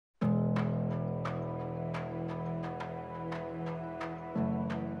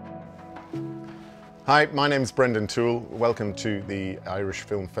Hi, my name's Brendan Toole. Welcome to the Irish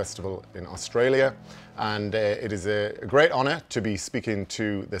Film Festival in Australia. And it is a great honour to be speaking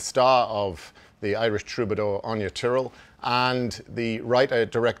to the star of the Irish troubadour, Enda Tyrrell, and the writer,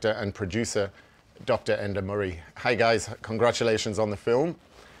 director and producer, Dr. Enda Murray. Hi guys, congratulations on the film.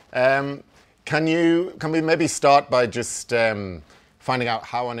 Can we maybe start by just finding out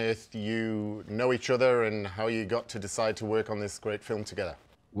how on earth you know each other and how you got to decide to work on this great film together?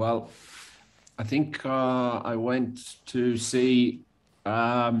 Well, I think I went to see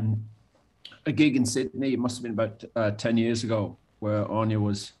a gig in Sydney. It must have been about 10 years ago, where Enda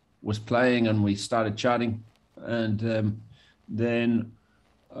was playing, and we started chatting. And then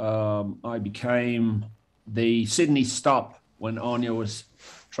I became the Sydney stop when Enda was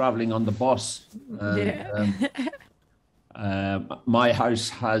traveling on the bus. And, my house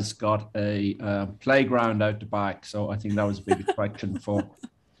has got a playground out the back, so I think that was a big attraction for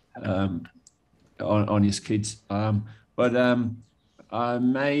on his kids. But I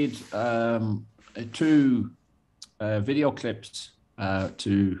made two video clips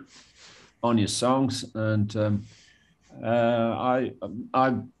to Enda's songs, and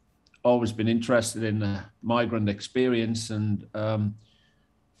I've always been interested in the migrant experience, and Enda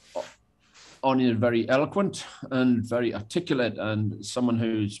is very eloquent and very articulate, and someone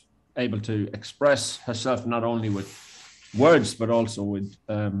who's able to express herself not only with words but also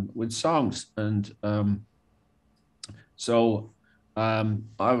with songs. And so I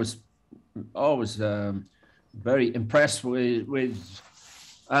was always very impressed with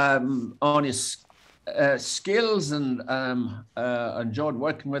Enda's skills, and enjoyed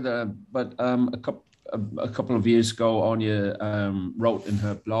working with her. But a couple of years ago, Enda wrote in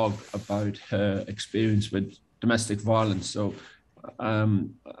her blog about her experience with domestic violence. So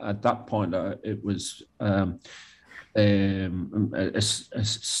at that point, it was a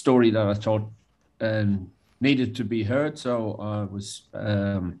story that I thought needed to be heard. So I was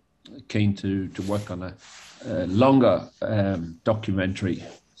keen to work on a longer documentary.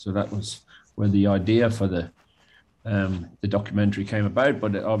 So that was where the idea for the documentary came about,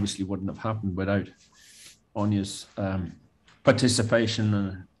 but it obviously wouldn't have happened without Enda's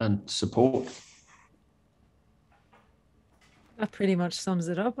participation and support. That pretty much sums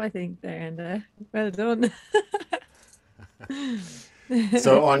it up, I think, there, and well done.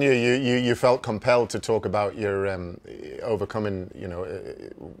 So Enda, you felt compelled to talk about your overcoming,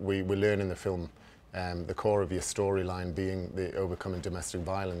 we learn in the film the core of your storyline being the overcoming domestic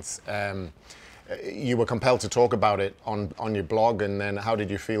violence. You were compelled to talk about it on your blog, and then how did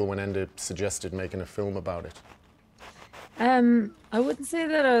you feel when Enda suggested making a film about it? I wouldn't say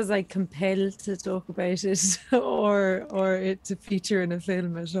that I was like compelled to talk about it or it to feature in a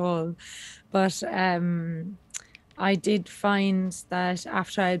film at all, but I did find that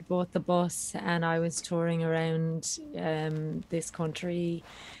after I'd bought the bus and I was touring around this country,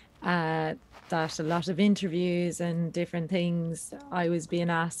 that a lot of interviews and different things, I was being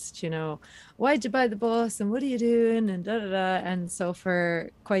asked, why'd you buy the bus and what are you doing and da da da. And so for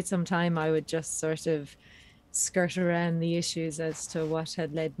quite some time, I would just sort of skirt around the issues as to what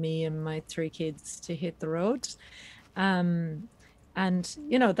had led me and my three kids to hit the road. And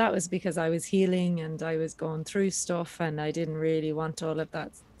that was because I was healing and I was going through stuff, and I didn't really want all of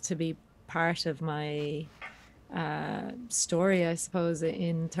that to be part of my story, I suppose,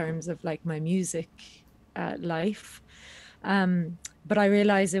 in terms of like my music life. But I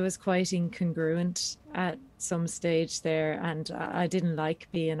realized it was quite incongruent at some stage there, and I didn't like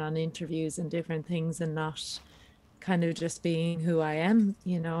being on interviews and different things and not kind of just being who I am,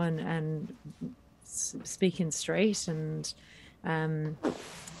 and speaking straight. And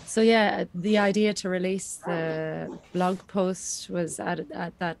so yeah, the idea to release the blog post was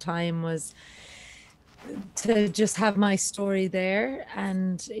at that time was to just have my story there,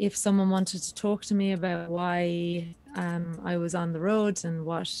 and if someone wanted to talk to me about why I was on the road and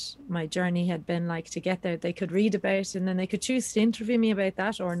what my journey had been like to get there, they could read about it, and then they could choose to interview me about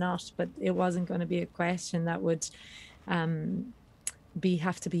that or not, but it wasn't going to be a question that would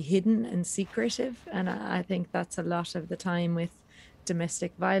have to be hidden and secretive. And I think that's a lot of the time with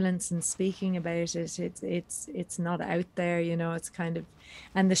domestic violence and speaking about it, it's not out there, it's kind of,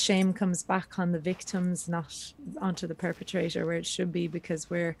 and the shame comes back on the victims, not onto the perpetrator, where it should be, because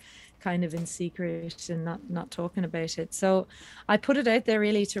we're kind of in secret and not talking about it. So I put it out there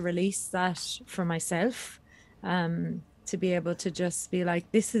really to release that for myself, to be able to just be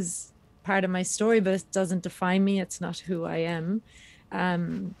like, this is part of my story, but it doesn't define me, it's not who I am.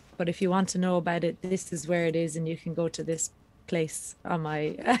 But if you want to know about it, this is where it is, and you can go to this place on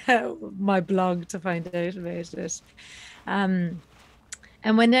my my blog to find out about it.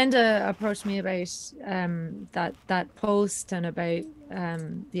 And when Enda approached me about that post and about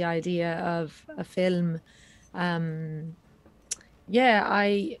the idea of a film, yeah,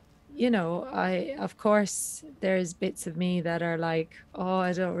 I of course there's bits of me that are like, oh,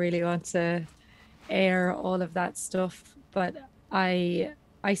 I don't really want to air all of that stuff, but I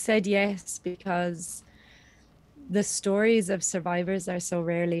said yes because the stories of survivors are so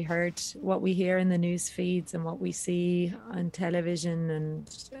rarely heard. What we hear in the news feeds and what we see on television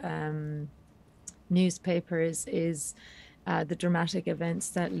and newspapers is the dramatic events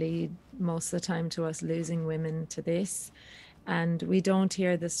that lead most of the time to us losing women to this. And we don't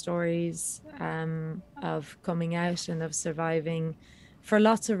hear the stories of coming out and of surviving for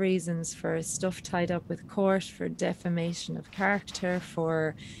lots of reasons, for stuff tied up with court, for defamation of character,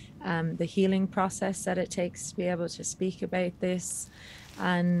 for the healing process that it takes to be able to speak about this.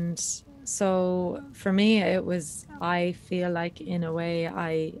 And so for me, it was, I feel like in a way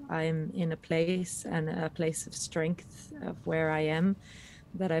I'm in a place of strength of where I am,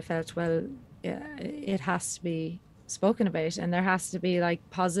 that I felt, well, it has to be spoken about, and there has to be like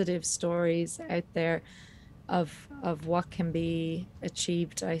positive stories out there of what can be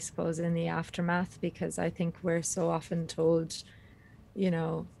achieved, I suppose, in the aftermath, because I think we're so often told,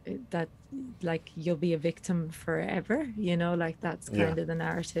 that like you'll be a victim forever, like that's kind of the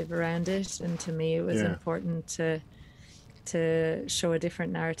narrative around it. And to me it was important to show a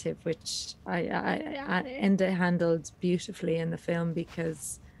different narrative, which I Enda handled beautifully in the film,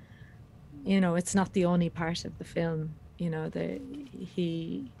 because it's not the only part of the film. He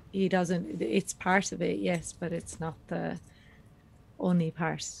doesn't, it's part of it, yes, but it's not the only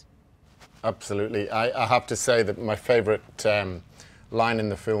part. Absolutely. I have to say that my favorite line in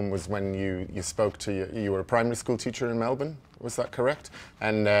the film was when you spoke to, you were a primary school teacher in Melbourne, was that correct?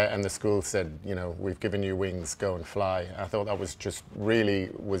 And the school said, we've given you wings, go and fly. I thought that was just really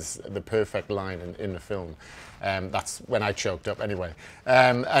was the perfect line in the film. That's when I choked up anyway.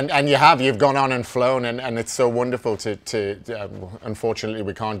 And you've gone on and flown, and it's so wonderful to unfortunately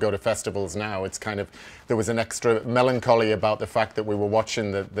we can't go to festivals now. It's kind of, there was an extra melancholy about the fact that we were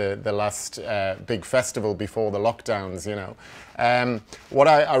watching the last big festival before the lockdowns, What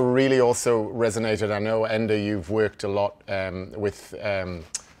I really also resonated, I know, Enda, you've worked a lot with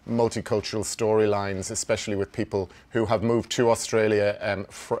multicultural storylines, especially with people who have moved to Australia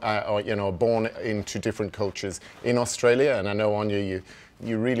or born into different cultures in Australia. And I know, Anya,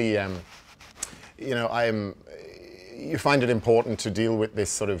 you really you find it important to deal with this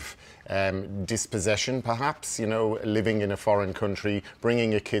sort of dispossession, perhaps, living in a foreign country,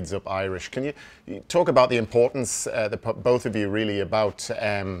 bringing your kids up Irish. Can you talk about the importance, both of you really, about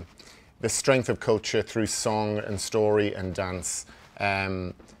the strength of culture through song and story and dance,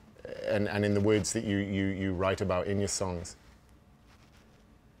 and in the words that you write about in your songs?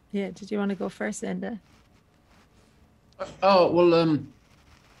 Yeah, did you want to go first, Enda?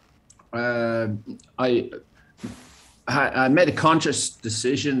 I made a conscious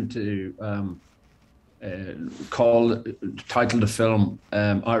decision to title the film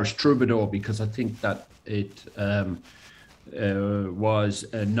Irish Troubadour, because I think that it was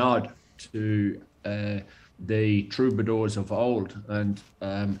a nod to the troubadours of old. And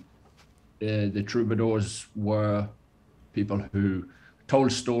the troubadours were people who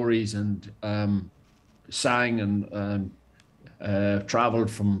told stories and sang and traveled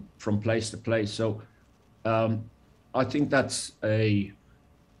from place to place. So I think that's a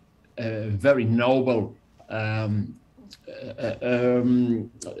very noble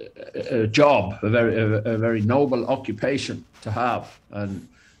job, a very noble occupation to have, and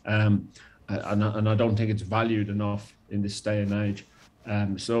I don't think it's valued enough in this day and age.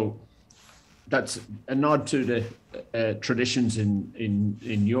 So that's a nod to the traditions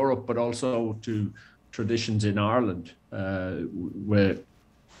in Europe, but also to traditions in Ireland, where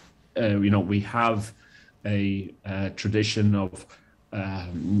we have a tradition of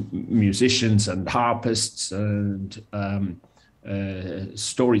musicians and harpists and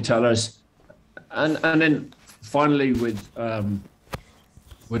storytellers, and then finally with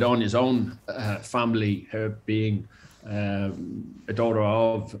Anya's own family, her being a daughter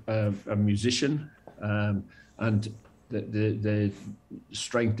of a musician, and the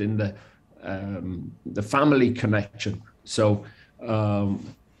strength in the family connection. So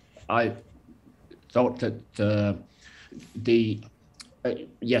I thought that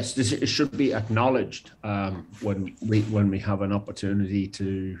yes, it should be acknowledged when we have an opportunity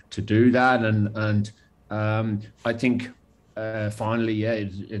to do that, and I think finally, I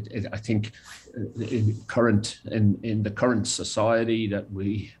think in the current society that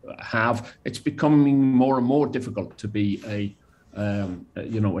we have, it's becoming more and more difficult to be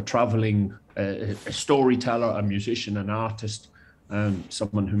you know, a traveling a storyteller, a musician, an artist, and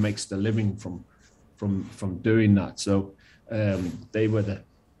someone who makes the living from doing that. So they were the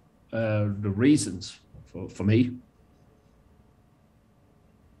reasons for me.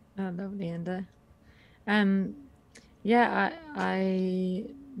 Oh, lovely, Enda. Yeah, I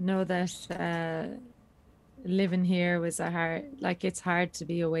know that living here was it's hard to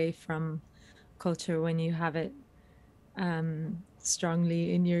be away from culture when you have it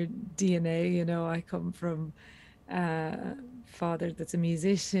strongly in your DNA. You know, I come from a father that's a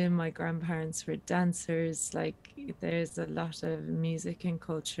musician. My grandparents were dancers. Like, there's a lot of music and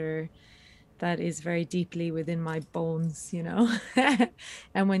culture that is very deeply within my bones, you know.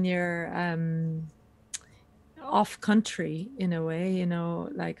 And when you're off country in a way, you know,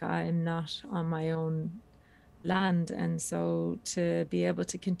 like I'm not on my own land, and so to be able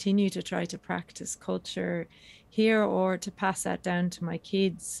to continue to try to practice culture here or to pass that down to my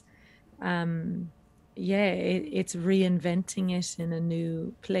kids, yeah, it's reinventing it in a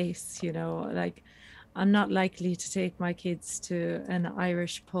new place, you know. Like, I'm not likely to take my kids to an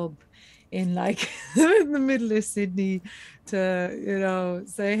Irish pub in like in the middle of Sydney to, you know,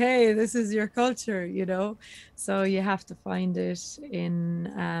 say, hey, this is your culture, you know. So you have to find it in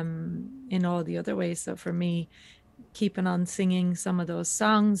all the other ways. So for me, keeping on singing some of those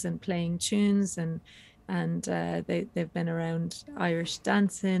songs and playing tunes, and they've been around Irish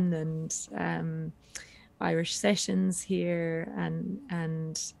dancing and Irish sessions here,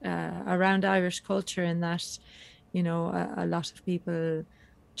 and around Irish culture, and that, you know, a lot of people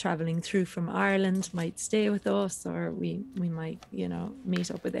traveling through from Ireland might stay with us, or we might, you know,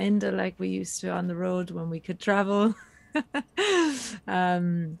 meet up with Enda like we used to on the road when we could travel.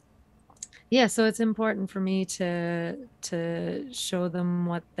 Yeah, so it's important for me to show them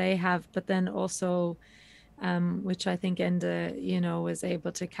what they have, but then also, which I think Enda, you know, was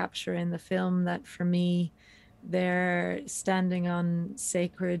able to capture in the film, that for me, they're standing on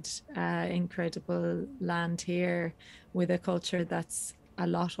sacred, incredible land here with a culture that's a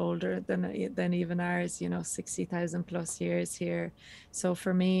lot older than even ours, you know, 60,000 plus years here. So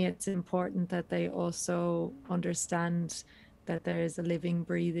for me, it's important that they also understand that there is a living,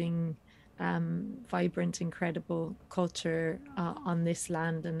 breathing, vibrant, incredible culture on this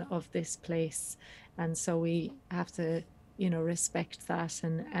land and of this place. And so we have to, you know, respect that,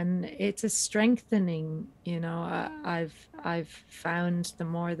 and it's a strengthening, you know. I've found the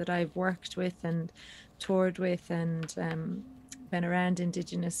more that I've worked with and toured with and been around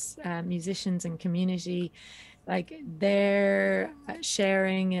Indigenous musicians and community, like their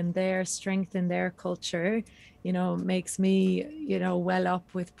sharing and their strength in their culture, you know, makes me, you know, well up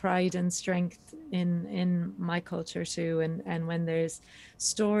with pride and strength in my culture too. And when there's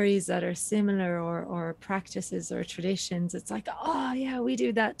stories that are similar, or practices or traditions, it's like, oh yeah, we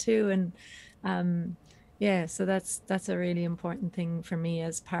do that too. And yeah, so that's a really important thing for me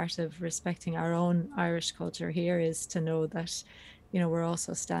as part of respecting our own Irish culture here, is to know that, you know, we're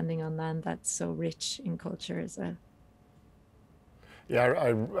also standing on land that's so rich in culture as well. Yeah, I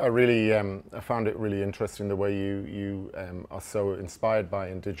really I found it really interesting the way you are so inspired by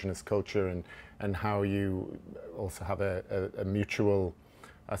Indigenous culture, and how you also have a mutual,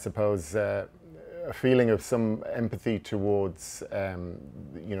 I suppose, a feeling of some empathy towards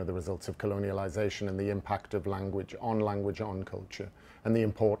you know, the results of colonialization and the impact of language on culture, and the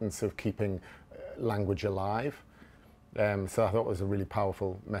importance of keeping language alive. So I thought it was a really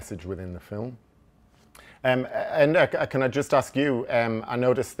powerful message within the film. And can I just ask you, I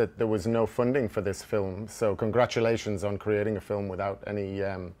noticed that there was no funding for this film, so congratulations on creating a film without any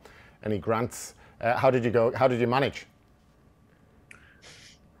grants. How did you manage?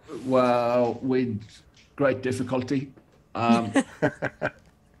 Well, with great difficulty. Oh,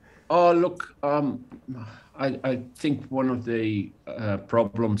 look, I think one of the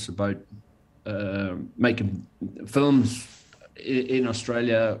problems about making films in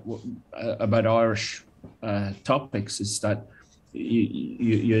Australia about Irish topics is that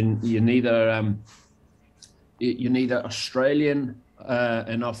you neither Australian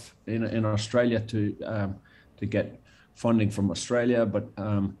enough in Australia to get funding from Australia, but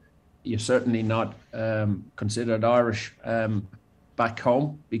you're certainly not considered Irish back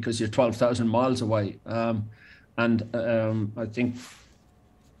home because you're 12,000 miles away. And I think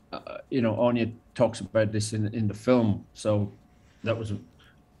you know, Anya talks about this in the film, so that was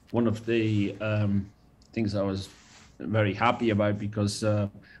one of the things I was very happy about, because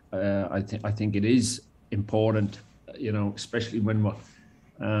I think it is important, you know, especially when we're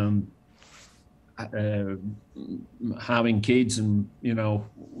having kids, and you know,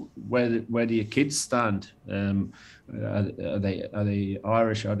 where do your kids stand? Are they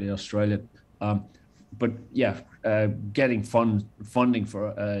Irish? Are they Australian? But yeah, getting funding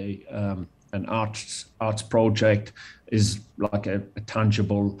for an arts project is like a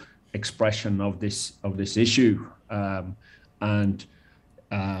tangible expression of this issue, and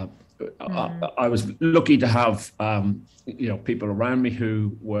I was lucky to have people around me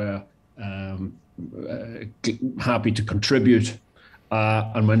who were happy to contribute,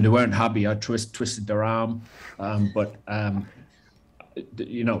 and when they weren't happy, I twisted their arm. But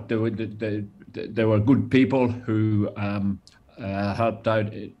there were good people who helped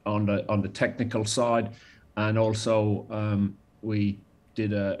out on the technical side, and also we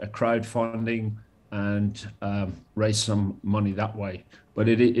did a crowdfunding and raised some money that way. But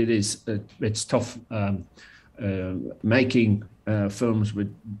it's tough making films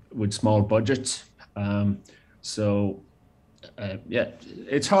with small budgets. So yeah,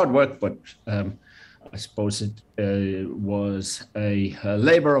 it's hard work, but I suppose it was a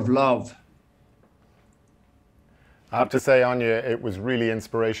labor of love. I have to say, Anya, it was really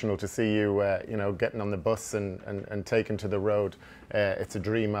inspirational to see you, getting on the bus and taken to the road. It's a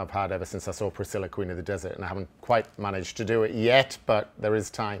dream I've had ever since I saw Priscilla, Queen of the Desert, and I haven't quite managed to do it yet, but there is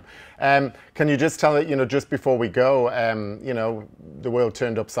time. Can you just tell it, just before we go, the world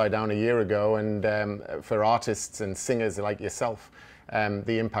turned upside down a year ago, and for artists and singers like yourself,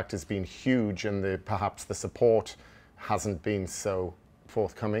 the impact has been huge, and perhaps the support hasn't been so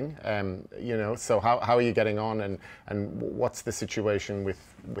forthcoming. So how are you getting on, and what's the situation with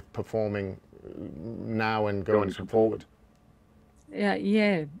performing now and going forward?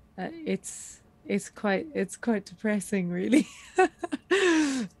 Yeah, it's quite depressing, really.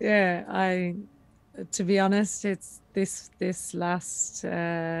 Yeah, to be honest, it's this last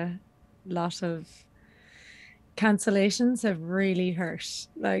lot of cancellations have really hurt.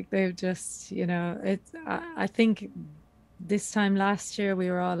 Like, they've just, I think this time last year we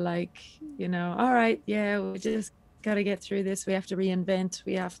were all like, all right, yeah, we just got to get through this. We have to reinvent.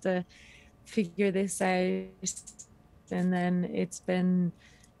 We have to figure this out. And then it's been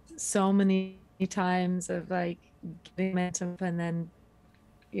so many times of like getting momentum, and then,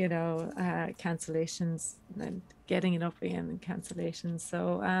 cancellations, and then getting it up again and cancellations.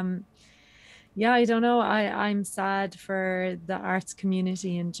 So, yeah, I don't know. I'm sad for the arts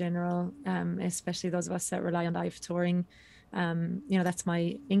community in general, especially those of us that rely on live touring. That's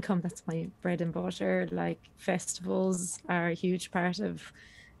my income, that's my bread and butter. Like, festivals are a huge part of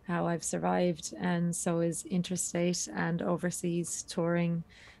how I've survived, and so is interstate and overseas touring.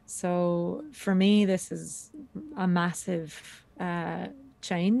 So for me, this is a massive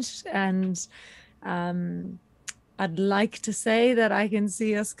change, and I'd like to say that I can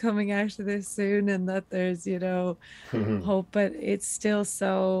see us coming out of this soon, and that there's hope, but it's still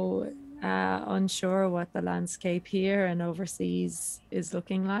so unsure what the landscape here and overseas is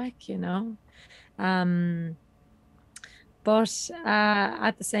looking like, but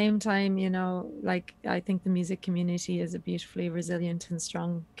at the same time, like, I think the music community is a beautifully resilient and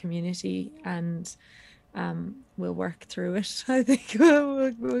strong community, and we'll work through it. I think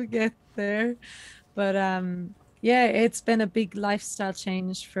we'll get there. But yeah, it's been a big lifestyle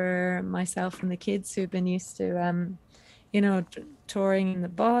change for myself and the kids, who've been used to touring in the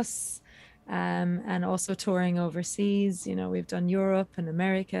bus, and also touring overseas. We've done Europe and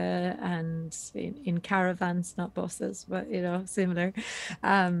America, and in caravans, not buses, but similar.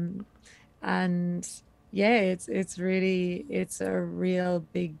 And yeah, it's a real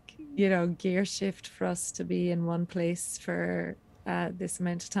big gear shift for us to be in one place for this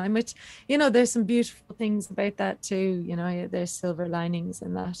amount of time, which there's some beautiful things about that too. There's silver linings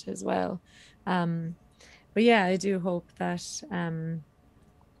in that as well. But yeah, I do hope that I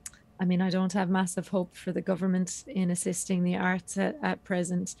don't have massive hope for the government in assisting the arts at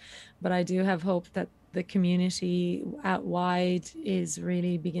present, but I do have hope that the community at wide is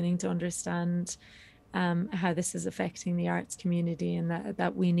really beginning to understand how this is affecting the arts community, and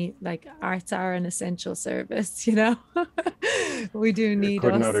that we need, like, arts are an essential service. We do need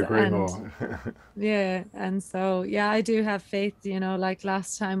Could us. not agree more. Yeah, and so yeah, I do have faith. Like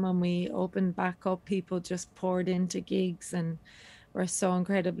last time when we opened back up, people just poured into gigs and were so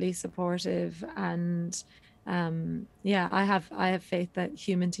incredibly supportive, and yeah, I have faith that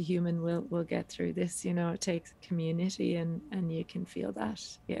human to human will get through this. It takes community, and you can feel that.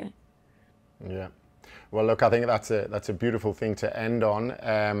 Yeah. Well, look, I think that's a beautiful thing to end on.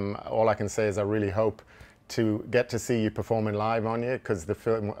 All I can say is I really hope to get to see you performing live, Anya, because the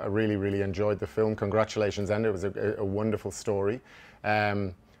film, I really enjoyed the film. Congratulations, Enda. It was a wonderful story.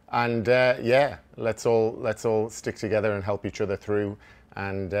 Yeah, let's all stick together and help each other through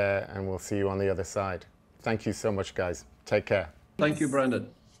and we'll see you on the other side. Thank you so much, guys. Take care. Thank you, Brendan.